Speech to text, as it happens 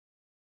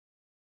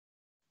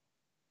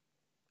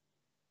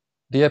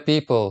Dear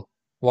people,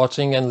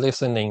 watching and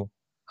listening,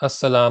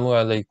 Assalamu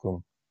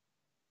alaikum.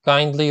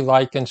 Kindly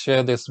like and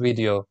share this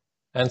video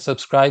and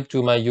subscribe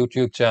to my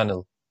YouTube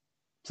channel.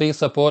 Please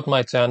support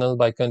my channel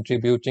by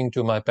contributing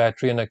to my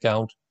Patreon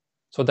account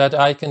so that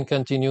I can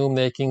continue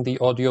making the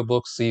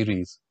audiobook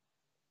series.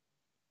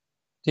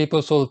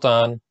 Tipu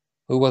Sultan,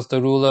 who was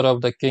the ruler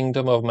of the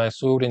kingdom of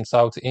Mysore in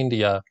South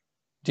India,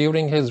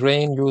 during his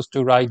reign used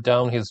to write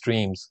down his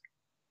dreams.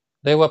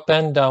 They were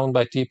penned down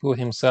by Tipu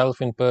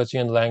himself in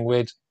Persian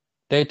language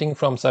dating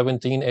from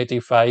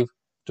 1785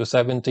 to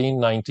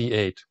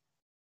 1798.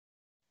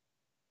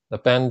 The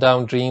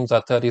penned-down dreams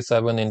are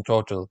 37 in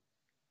total.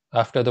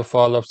 After the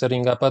fall of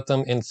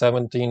Seringapatam in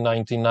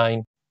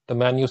 1799, the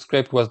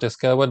manuscript was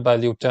discovered by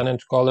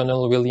Lieutenant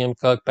Colonel William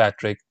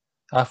Kirkpatrick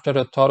after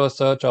a thorough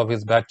search of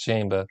his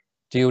bedchamber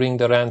during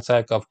the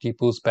ransack of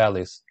Tipu's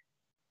palace.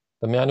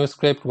 The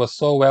manuscript was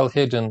so well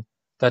hidden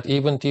that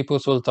even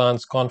Tipu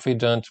Sultan's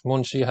confidant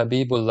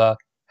Munshihabibullah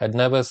had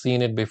never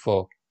seen it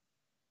before.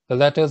 The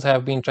letters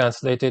have been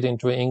translated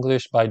into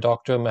English by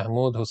Dr.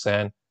 Mahmood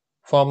Hussain,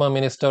 former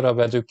Minister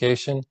of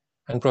Education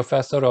and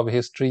Professor of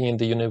History in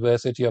the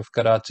University of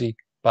Karachi,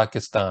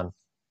 Pakistan.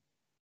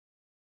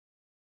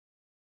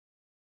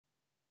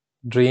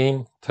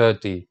 Dream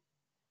 30.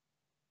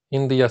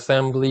 In the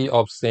Assembly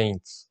of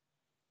Saints.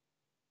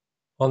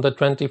 On the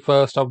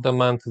 21st of the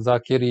month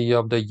Zakiri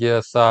of the year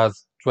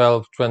Saz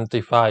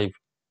 1225,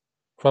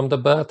 from the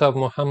birth of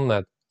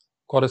Muhammad,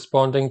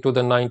 corresponding to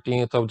the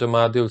 19th of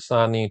Jamadil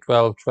Sani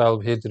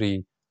 1212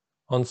 Hijri,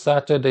 on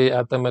Saturday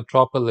at the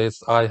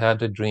metropolis I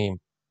had a dream.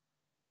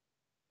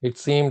 It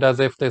seemed as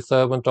if the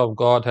servant of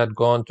God had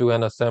gone to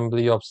an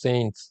assembly of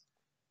saints,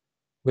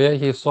 where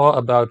he saw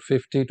about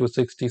 50 to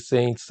 60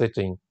 saints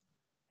sitting.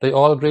 They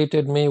all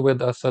greeted me with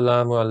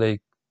Assalamu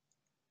alaikum.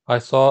 I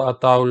saw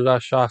Ataullah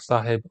Shah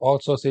Sahib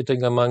also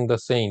sitting among the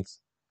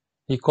saints.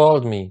 He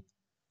called me.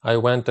 I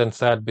went and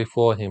sat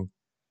before him.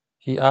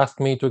 He asked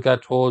me to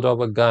get hold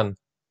of a gun.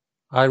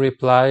 I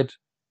replied,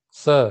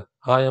 "Sir,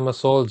 I am a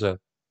soldier.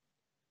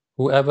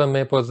 Whoever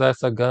may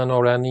possess a gun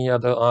or any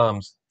other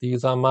arms,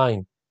 these are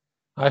mine.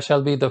 I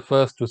shall be the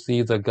first to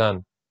seize a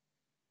gun."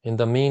 In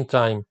the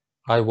meantime,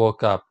 I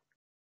woke up.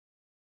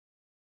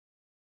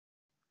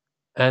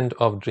 End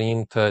of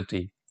Dream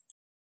 30.